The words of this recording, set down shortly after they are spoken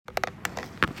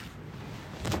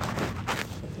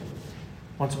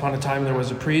Once upon a time, there was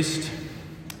a priest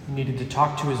who needed to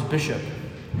talk to his bishop.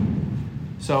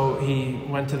 So he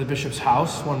went to the bishop's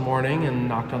house one morning and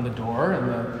knocked on the door, and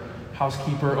the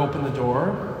housekeeper opened the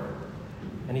door,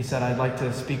 and he said, "I'd like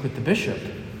to speak with the bishop."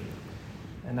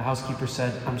 And the housekeeper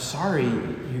said, "I'm sorry,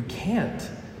 you can't.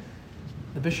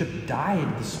 The bishop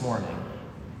died this morning."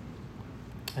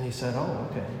 And he said, "Oh,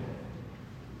 okay."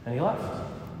 And he left.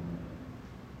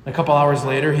 A couple hours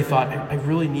later, he thought, I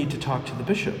really need to talk to the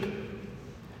bishop.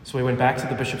 So he went back to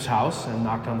the bishop's house and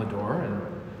knocked on the door, and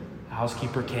the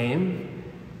housekeeper came,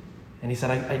 and he said,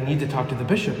 I need to talk to the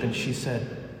bishop. And she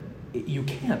said, "You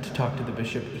can't talk to the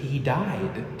bishop. He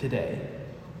died today."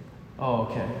 "Oh,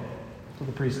 okay." So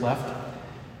the priest left.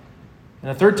 And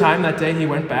a third time that day, he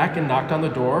went back and knocked on the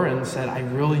door and said, "I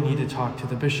really need to talk to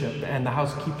the bishop." And the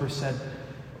housekeeper said,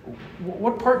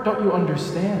 "What part don't you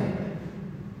understand?"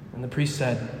 And the priest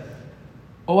said,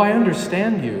 "Oh, I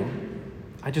understand you.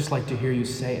 I just like to hear you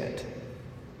say it."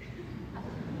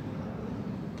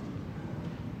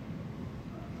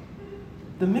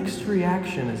 The mixed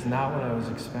reaction is not what I was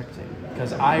expecting,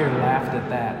 because I laughed at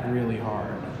that really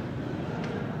hard.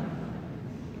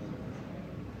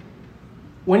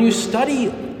 When you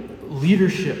study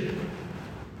leadership,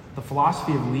 the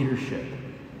philosophy of leadership,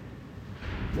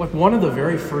 one of the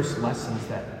very first lessons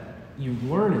that you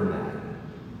learn in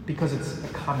that, because it's a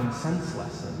common sense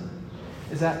lesson,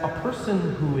 is that a person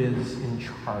who is in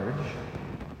charge,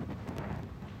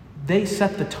 they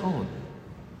set the tone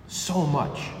so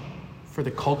much for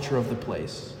the culture of the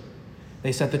place.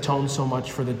 They set the tone so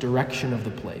much for the direction of the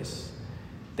place.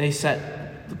 They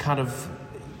set kind of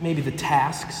maybe the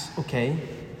tasks, okay?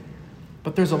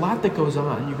 But there's a lot that goes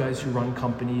on. You guys who run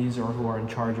companies or who are in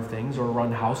charge of things or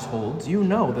run households, you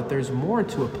know that there's more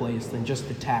to a place than just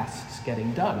the tasks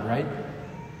getting done, right?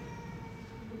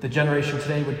 The generation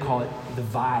today would call it the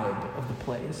vibe of the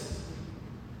place.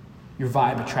 Your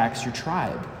vibe attracts your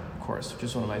tribe, of course, which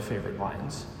is one of my favorite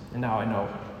lines. And now I know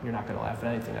you're not going to laugh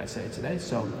at anything I say today,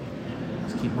 so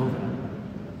let's keep moving.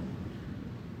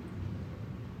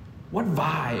 What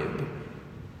vibe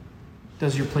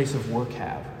does your place of work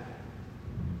have?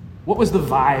 What was the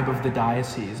vibe of the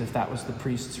diocese if that was the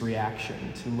priest's reaction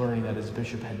to learning that his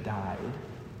bishop had died?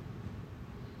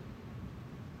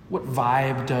 What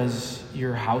vibe does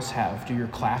your house have? Do your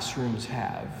classrooms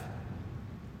have?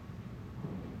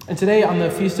 And today, on the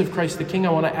Feast of Christ the King, I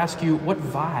want to ask you, what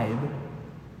vibe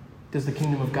does the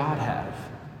kingdom of God have?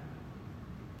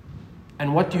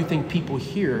 And what do you think people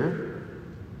hear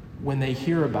when they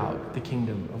hear about the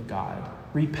kingdom of God?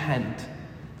 Repent,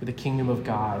 for the kingdom of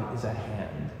God is at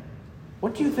hand.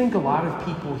 What do you think a lot of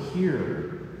people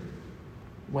hear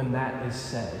when that is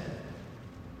said?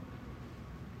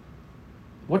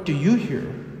 What do you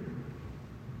hear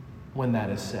when that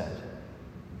is said?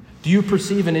 Do you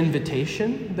perceive an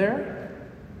invitation there?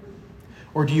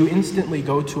 Or do you instantly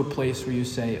go to a place where you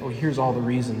say, "Oh, here's all the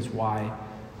reasons why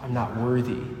I'm not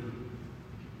worthy"?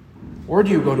 Or do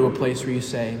you go to a place where you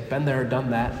say, "Been there, done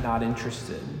that, not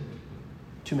interested.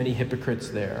 Too many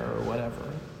hypocrites there," or whatever?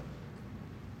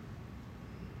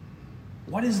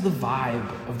 What is the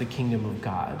vibe of the kingdom of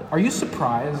God? Are you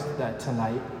surprised that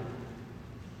tonight,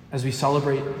 as we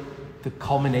celebrate the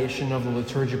culmination of the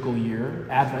liturgical year,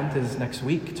 Advent is next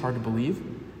week, it's hard to believe,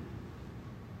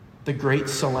 the great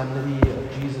solemnity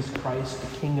of Jesus Christ,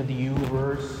 the King of the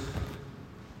universe,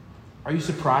 are you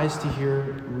surprised to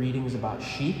hear readings about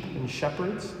sheep and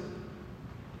shepherds?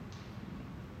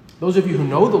 Those of you who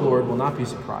know the Lord will not be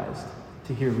surprised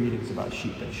to hear readings about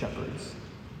sheep and shepherds.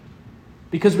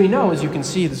 Because we know, as you can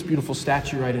see this beautiful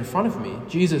statue right in front of me,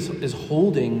 Jesus is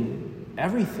holding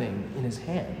everything in his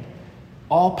hand.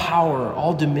 All power,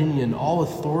 all dominion, all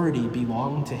authority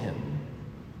belong to him.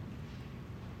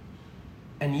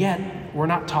 And yet, we're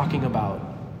not talking about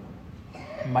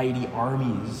mighty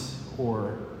armies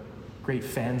or great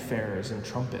fanfares and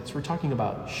trumpets. We're talking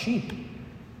about sheep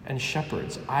and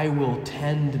shepherds. "I will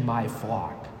tend my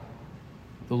flock.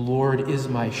 The Lord is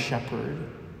my shepherd.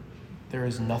 There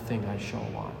is nothing I shall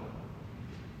want."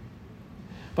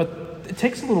 But it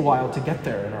takes a little while to get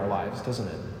there in our lives, doesn't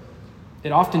it?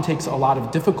 It often takes a lot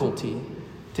of difficulty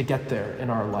to get there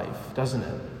in our life, doesn't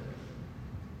it?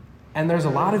 And there's a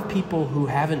lot of people who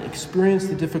haven't experienced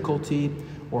the difficulty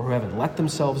or who haven't let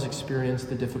themselves experience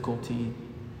the difficulty,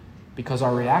 because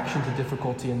our reaction to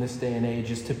difficulty in this day and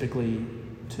age is typically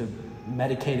to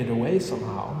medicate it away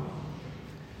somehow.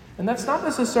 And that's not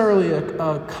necessarily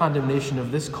a condemnation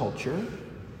of this culture,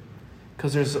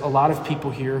 because there's a lot of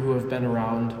people here who have been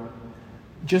around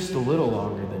just a little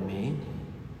longer than me.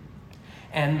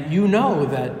 And you know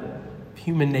that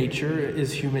human nature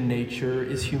is human nature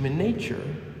is human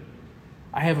nature.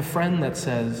 I have a friend that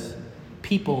says,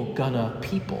 people gonna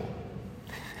people,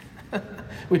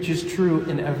 which is true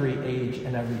in every age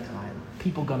and every time.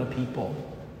 People gonna people.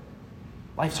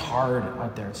 Life's hard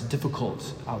out there. It's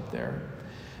difficult out there.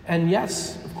 And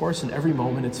yes, of course, in every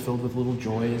moment it's filled with little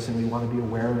joys, and we want to be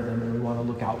aware of them and we want to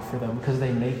look out for them because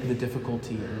they make the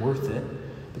difficulty worth it.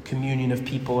 The communion of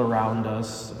people around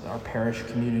us, our parish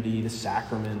community, the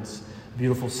sacraments,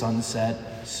 beautiful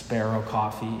sunset, Sparrow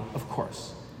coffee, of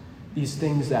course. These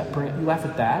things that bring, you laugh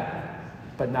at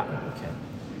that, but not, okay.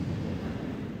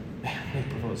 Man,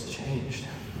 Naperville has changed.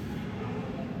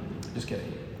 Just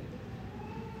kidding.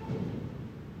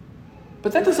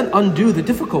 But that doesn't undo the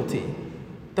difficulty,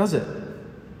 does it?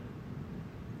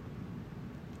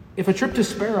 If a trip to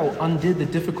Sparrow undid the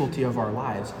difficulty of our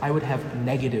lives, I would have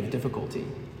negative difficulty.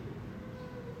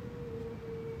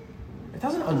 It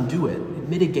doesn't undo it. It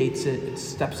mitigates it. It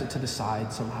steps it to the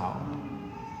side somehow.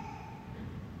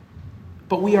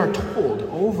 But we are told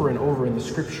over and over in the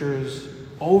scriptures,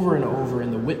 over and over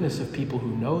in the witness of people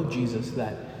who know Jesus,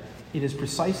 that it is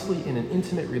precisely in an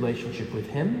intimate relationship with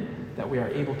him that we are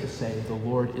able to say, the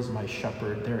Lord is my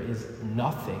shepherd. There is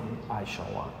nothing I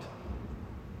shall want.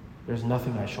 There's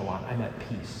nothing I shall want. I'm at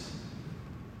peace.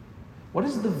 What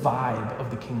is the vibe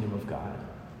of the kingdom of God?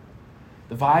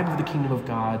 The vibe of the kingdom of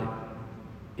God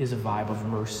is a vibe of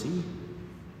mercy.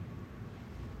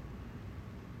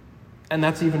 And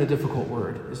that's even a difficult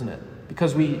word, isn't it?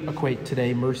 Because we equate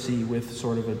today mercy with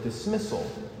sort of a dismissal.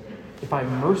 If I'm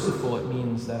merciful, it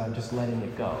means that I'm just letting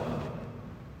it go.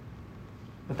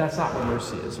 But that's not what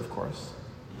mercy is, of course.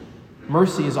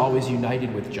 Mercy is always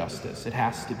united with justice. It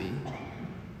has to be.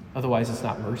 Otherwise, it's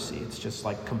not mercy. It's just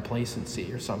like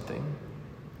complacency or something.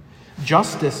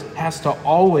 Justice has to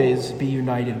always be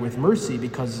united with mercy,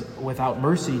 because without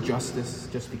mercy, justice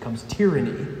just becomes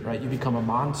tyranny, right? You become a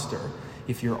monster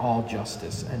if you're all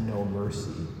justice and no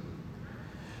mercy.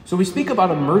 So we speak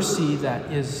about a mercy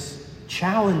that is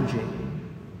challenging.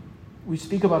 We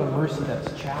speak about a mercy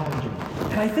that's challenging.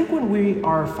 And I think when we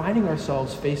are finding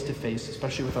ourselves face to face,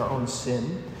 especially with our own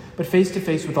sin, but face to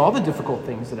face with all the difficult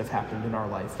things that have happened in our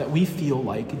life that we feel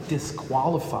like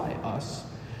disqualify us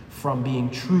from being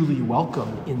truly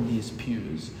welcome in these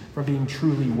pews, from being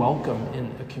truly welcome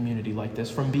in a community like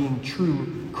this, from being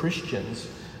true Christians,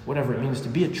 whatever it means to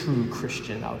be a true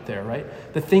Christian out there, right?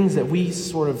 The things that we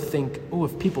sort of think, oh,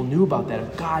 if people knew about that,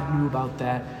 if God knew about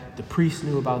that, the priest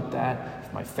knew about that,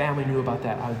 if my family knew about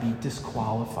that, I would be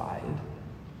disqualified.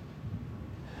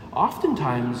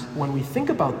 Oftentimes, when we think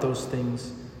about those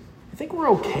things, I think we're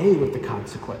okay with the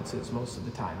consequences most of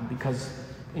the time, because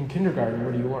in kindergarten,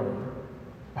 what do you learn?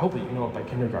 I hope that you know it by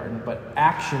kindergarten, but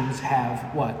actions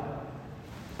have what?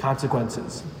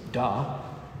 Consequences. Duh.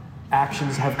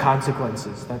 Actions have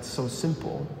consequences. That's so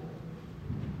simple.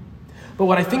 But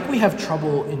what I think we have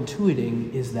trouble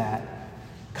intuiting is that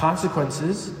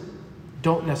consequences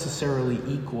don't necessarily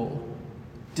equal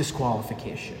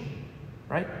disqualification,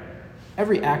 right?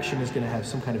 Every action is going to have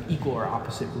some kind of equal or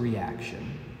opposite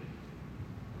reaction.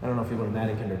 I don't know if you learned that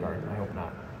in kindergarten. I hope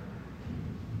not.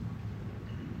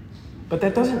 But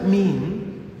that doesn't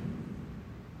mean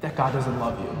that God doesn't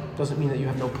love you. It doesn't mean that you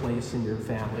have no place in your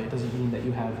family. It doesn't mean that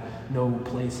you have no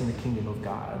place in the kingdom of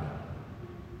God.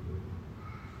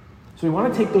 So we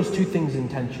want to take those two things in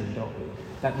tension, don't we?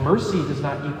 That mercy does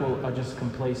not equal just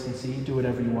complacency, do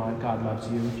whatever you want, God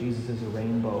loves you, Jesus is a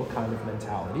rainbow kind of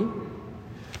mentality.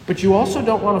 But you also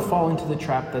don't want to fall into the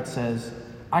trap that says,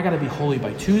 I got to be holy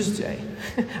by Tuesday.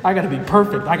 I got to be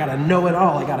perfect. I got to know it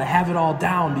all. I got to have it all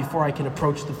down before I can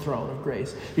approach the throne of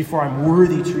grace, before I'm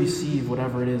worthy to receive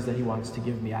whatever it is that he wants to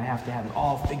give me. I have to have it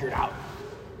all figured out.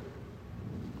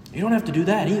 You don't have to do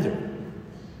that either.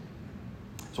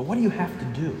 So what do you have to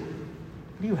do?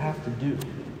 What do you have to do?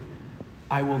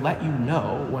 I will let you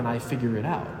know when I figure it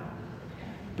out.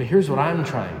 But here's what I'm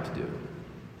trying to do.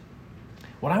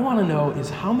 What I want to know is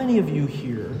how many of you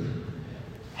here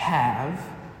have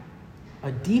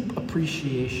a deep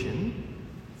appreciation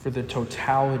for the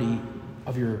totality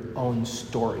of your own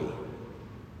story?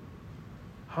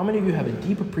 How many of you have a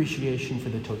deep appreciation for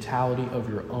the totality of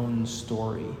your own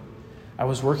story? I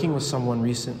was working with someone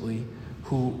recently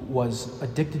who was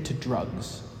addicted to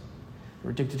drugs,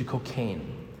 or addicted to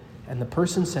cocaine. And the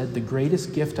person said, the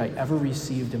greatest gift I ever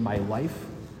received in my life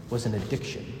was an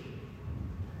addiction.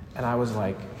 And I was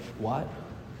like, what?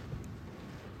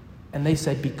 And they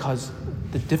said, because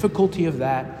the difficulty of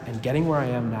that and getting where I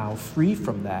am now, free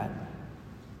from that,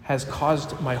 has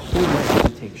caused my whole life to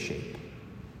take shape.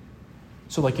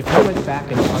 So like if you went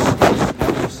back and unpicked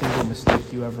every single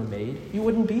mistake you ever made, you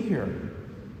wouldn't be here.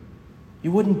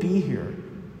 You wouldn't be here.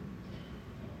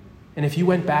 And if you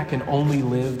went back and only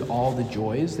lived all the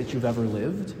joys that you've ever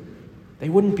lived, they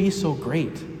wouldn't be so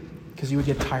great because you would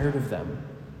get tired of them.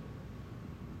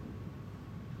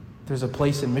 There's a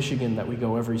place in Michigan that we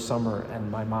go every summer,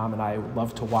 and my mom and I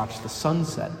love to watch the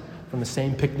sunset from the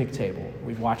same picnic table.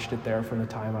 We've watched it there from the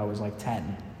time I was like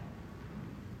 10.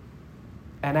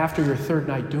 And after your third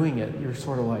night doing it, you're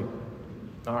sort of like,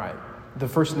 all right. The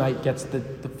first night gets the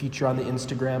feature on the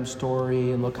Instagram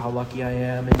story, and look how lucky I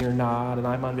am, and you're not, and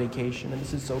I'm on vacation, and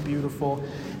this is so beautiful.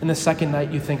 And the second night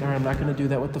you think, all right, I'm not going to do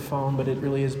that with the phone, but it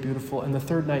really is beautiful. And the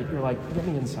third night you're like, get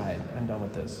me inside. I'm done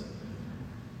with this.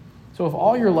 So if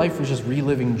all your life was just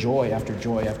reliving joy after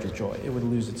joy after joy, it would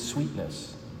lose its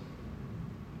sweetness.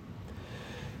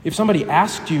 If somebody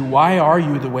asked you, why are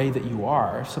you the way that you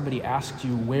are? If somebody asked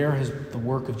you, where has the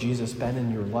work of Jesus been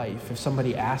in your life? If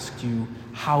somebody asked you,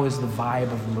 how is the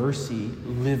vibe of mercy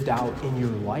lived out in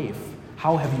your life?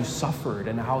 How have you suffered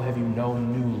and how have you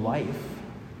known new life?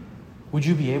 Would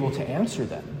you be able to answer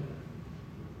them?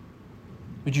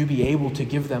 Would you be able to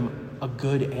give them a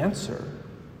good answer?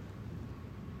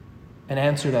 An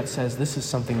answer that says, this is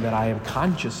something that I am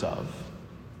conscious of.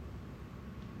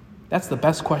 That's the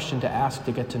best question to ask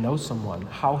to get to know someone.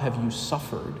 How have you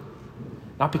suffered?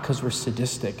 Not because we're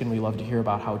sadistic and we love to hear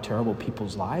about how terrible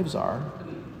people's lives are,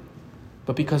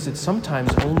 but because it's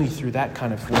sometimes only through that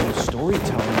kind of way of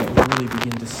storytelling that we really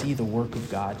begin to see the work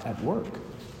of God at work.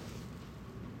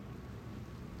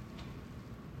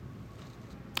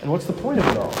 And what's the point of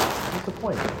it all? What's the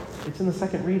point? It's in the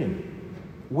second reading.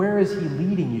 Where is he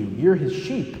leading you? You're his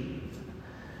sheep.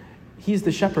 He's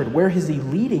the shepherd. Where is he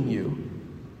leading you?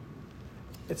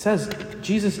 It says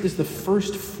Jesus is the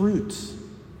first fruits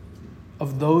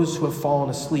of those who have fallen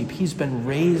asleep. He's been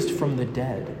raised from the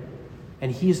dead,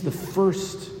 and he is the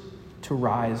first to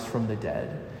rise from the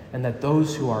dead, and that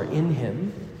those who are in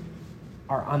him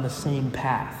are on the same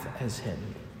path as him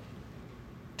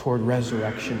toward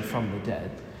resurrection from the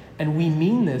dead. And we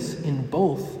mean this in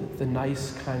both the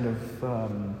nice kind of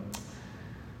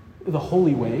the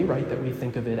holy way, right, that we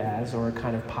think of it as, or a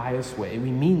kind of pious way.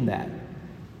 We mean that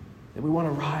we want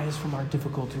to rise from our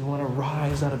difficulty. We want to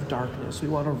rise out of darkness. We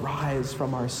want to rise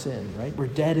from our sin, right? We're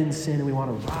dead in sin and we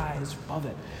want to rise above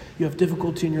it. You have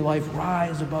difficulty in your life,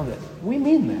 rise above it. We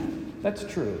mean that.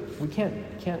 That's true. We can't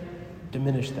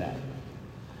diminish that.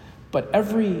 But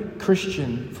every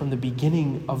Christian from the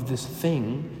beginning of this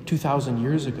thing 2,000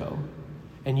 years ago,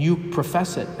 and you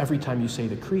profess it every time you say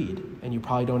the creed, and you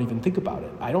probably don't even think about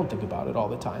it. I don't think about it all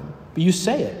the time, but you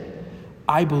say it.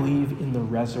 I believe in the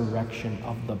resurrection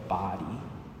of the body.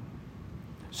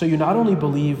 So you not only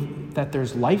believe that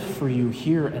there's life for you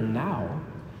here and now,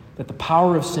 that the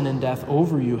power of sin and death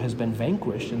over you has been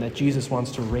vanquished, and that Jesus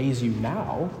wants to raise you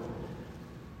now,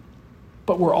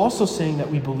 but we're also saying that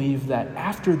we believe that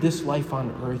after this life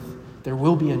on earth, there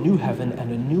will be a new heaven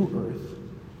and a new earth,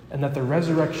 and that the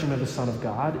resurrection of the Son of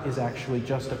God is actually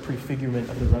just a prefigurement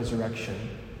of the resurrection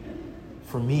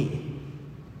for me.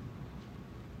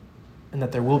 And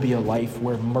that there will be a life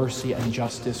where mercy and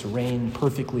justice reign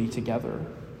perfectly together.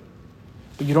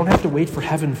 But you don't have to wait for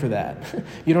heaven for that.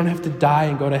 You don't have to die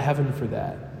and go to heaven for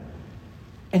that.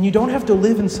 And you don't have to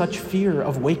live in such fear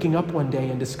of waking up one day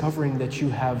and discovering that you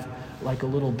have like a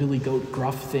little billy goat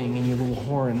gruff thing in your little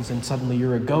horns and suddenly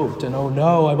you're a goat and oh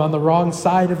no, I'm on the wrong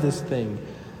side of this thing.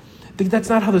 That's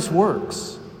not how this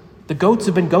works. The goats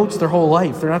have been goats their whole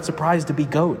life. They're not surprised to be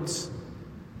goats.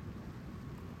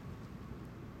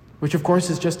 Which, of course,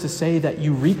 is just to say that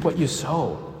you reap what you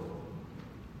sow.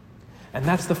 And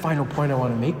that's the final point I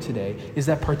want to make today, is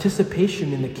that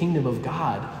participation in the kingdom of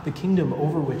God, the kingdom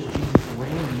over which Jesus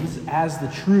reigns as the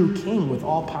true king with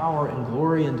all power and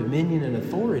glory and dominion and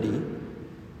authority,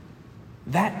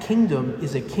 that kingdom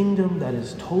is a kingdom that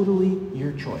is totally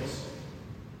your choice.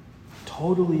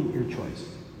 Totally your choice.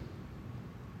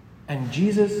 And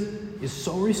Jesus is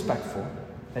so respectful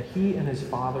that he and his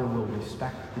Father will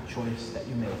respect the choice that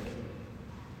you make.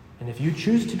 And if you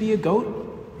choose to be a goat,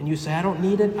 and you say, I don't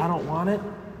need it, I don't want it,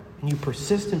 and you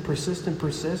persist and persist and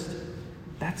persist,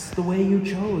 that's the way you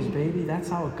chose, baby. That's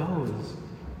how it goes.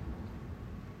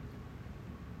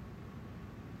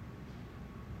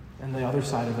 And the other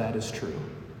side of that is true.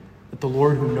 That the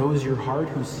Lord who knows your heart,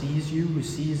 who sees you, who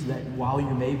sees that while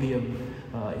you may be,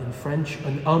 in French,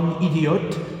 an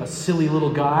idiot, a silly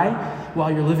little guy,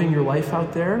 while you're living your life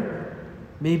out there,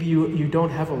 maybe you don't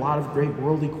have a lot of great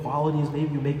worldly qualities,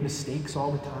 maybe you make mistakes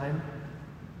all the time.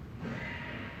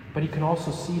 But he can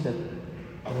also see that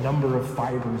a number of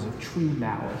fibers of true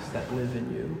malice that live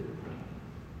in you.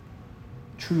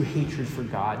 True hatred for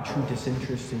God, true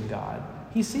disinterest in God.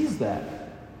 He sees that.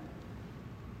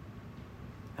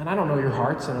 And I don't know your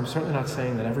hearts, and I'm certainly not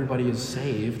saying that everybody is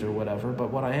saved or whatever, but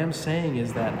what I am saying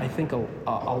is that I think a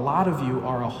lot of you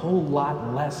are a whole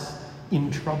lot less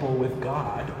in trouble with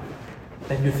God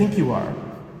than you think you are.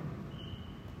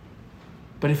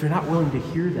 But if you're not willing to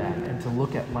hear that and to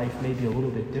look at life maybe a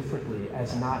little bit differently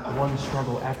as not one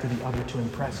struggle after the other to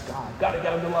impress God, gotta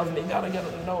get him to love me, gotta get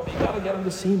him to know me, gotta get him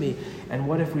to see me. And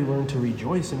what if we learn to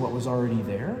rejoice in what was already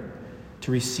there,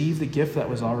 to receive the gift that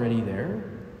was already there?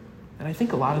 And I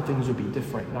think a lot of things would be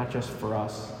different, not just for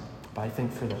us, but I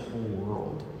think for the whole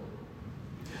world.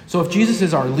 So if Jesus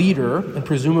is our leader, and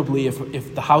presumably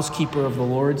if the housekeeper of the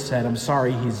Lord said, I'm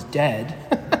sorry, he's dead,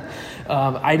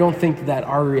 I don't think that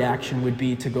our reaction would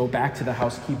be to go back to the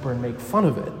housekeeper and make fun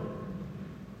of it.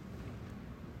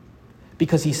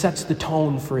 Because he sets the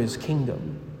tone for his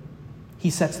kingdom.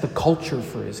 He sets the culture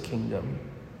for his kingdom.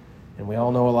 And we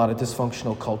all know a lot of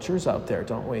dysfunctional cultures out there,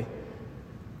 don't we?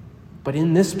 But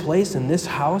in this place, in this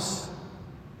house,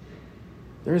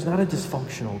 there is not a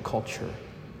dysfunctional culture.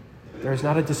 There is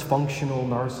not a dysfunctional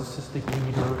narcissistic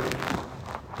leader.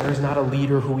 There is not a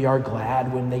leader who we are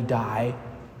glad when they die.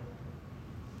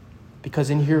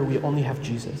 Because in here we only have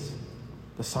Jesus,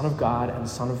 the Son of God and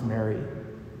Son of Mary,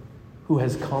 who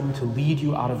has come to lead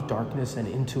you out of darkness and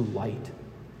into light,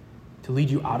 to lead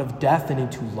you out of death and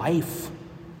into life,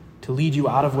 to lead you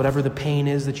out of whatever the pain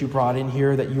is that you brought in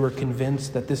here, that you were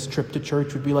convinced that this trip to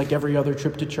church would be like every other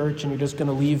trip to church and you're just going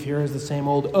to leave here as the same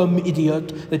old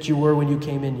idiot that you were when you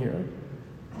came in here.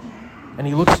 And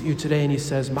he looks at you today and he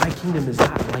says, my kingdom is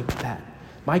not like that.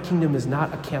 My kingdom is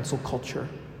not a cancel culture.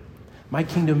 My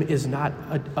kingdom is not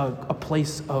a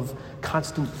place of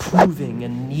constant proving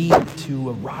and need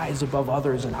to rise above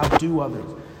others and outdo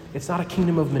others. It's not a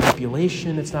kingdom of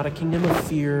manipulation. It's not a kingdom of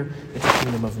fear. It's a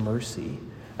kingdom of mercy,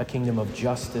 a kingdom of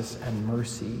justice and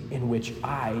mercy in which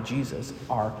I, Jesus,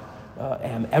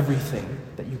 am everything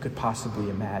that you could possibly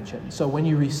imagine. So when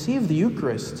you receive the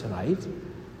Eucharist tonight,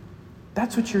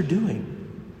 that's what you're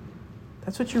doing.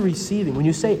 That's what you're receiving. When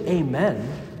you say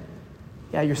amen,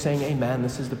 yeah, you're saying, amen,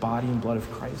 this is the body and blood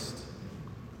of Christ.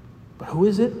 But who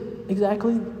is it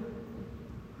exactly?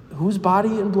 Whose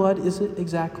body and blood is it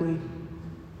exactly?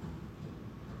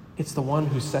 It's the one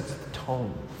who sets the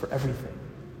tone for everything.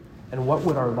 And what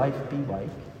would our life be like?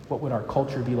 What would our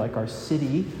culture be like? Our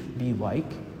city be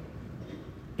like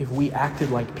if we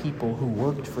acted like people who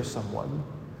worked for someone,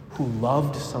 who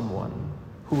loved someone,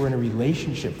 who were in a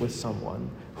relationship with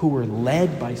someone, who were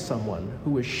led by someone,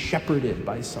 who was shepherded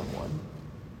by someone,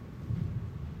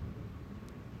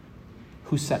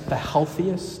 who set the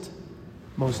healthiest,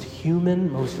 most human,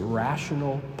 most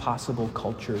rational possible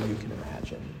culture you can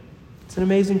imagine. It's an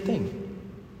amazing thing.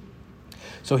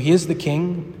 So he is the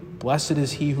king. Blessed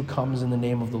is he who comes in the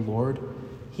name of the Lord.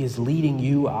 He is leading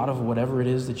you out of whatever it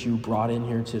is that you brought in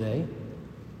here today.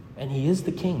 And he is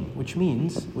the king, which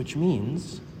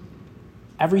means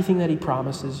everything that he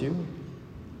promises you,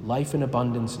 life in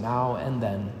abundance now and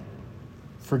then,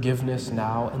 forgiveness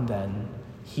now and then,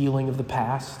 healing of the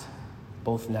past,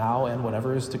 both now and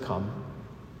whatever is to come.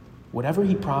 Whatever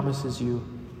he promises you,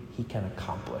 he can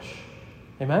accomplish.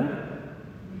 Amen?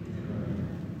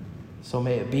 So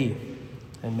may it be,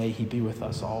 and may he be with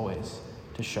us always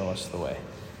to show us the way.